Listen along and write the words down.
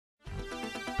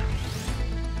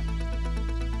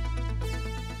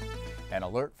An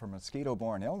alert for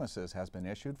mosquito-borne illnesses has been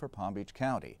issued for Palm Beach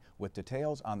County. With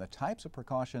details on the types of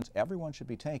precautions everyone should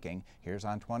be taking, here's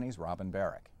On 20's Robin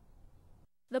Barrick.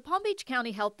 The Palm Beach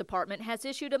County Health Department has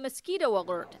issued a mosquito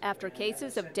alert after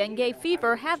cases of dengue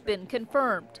fever have been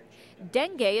confirmed.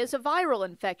 Dengue is a viral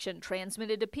infection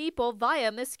transmitted to people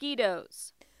via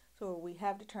mosquitoes. So we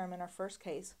have determined our first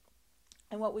case,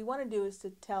 and what we want to do is to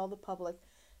tell the public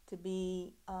to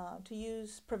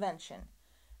use prevention.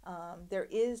 There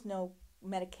is no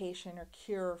medication or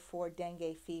cure for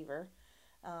dengue fever.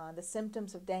 The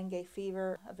symptoms of dengue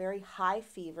fever: a very high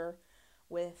fever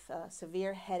with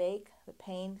severe headache. The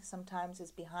pain sometimes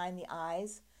is behind the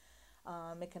eyes.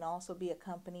 It can also be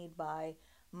accompanied by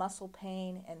muscle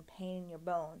pain and pain in your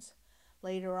bones.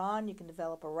 Later on, you can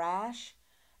develop a rash,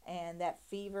 and that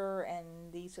fever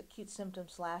and these acute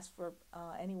symptoms last for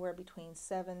anywhere between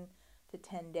 7 to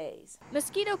 10 days.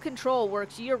 Mosquito control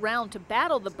works year-round to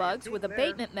battle the bugs with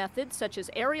abatement methods such as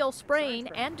aerial spraying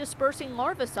and dispersing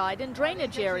larvicide in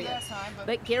drainage areas.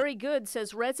 But Gary Good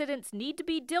says residents need to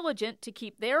be diligent to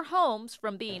keep their homes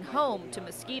from being home to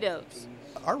mosquitoes.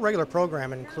 Our regular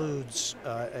program includes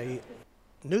a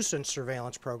nuisance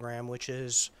surveillance program, which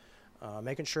is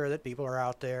making sure that people are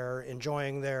out there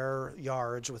enjoying their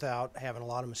yards without having a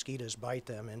lot of mosquitoes bite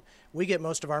them. And we get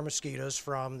most of our mosquitoes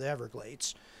from the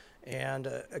Everglades. And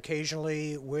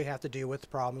occasionally we have to deal with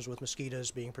problems with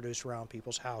mosquitoes being produced around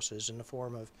people's houses in the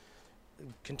form of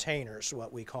containers,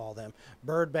 what we call them,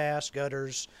 bird baths,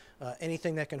 gutters,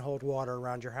 anything that can hold water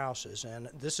around your houses. And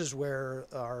this is where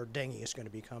our dengue is going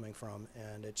to be coming from.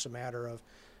 And it's a matter of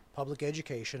public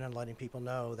education and letting people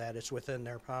know that it's within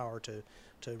their power to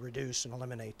reduce and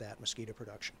eliminate that mosquito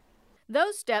production.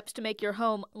 Those steps to make your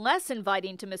home less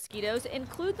inviting to mosquitoes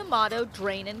include the motto,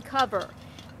 drain and cover.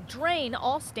 Drain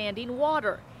all standing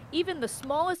water. Even the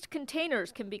smallest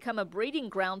containers can become a breeding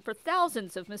ground for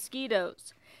thousands of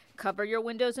mosquitoes. Cover your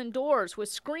windows and doors with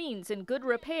screens in good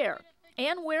repair.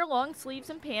 And wear long sleeves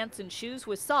and pants and shoes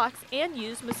with socks and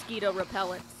use mosquito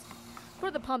repellents.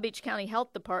 For the Palm Beach County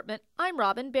Health Department, I'm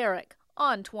Robin Barrick,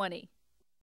 On 20.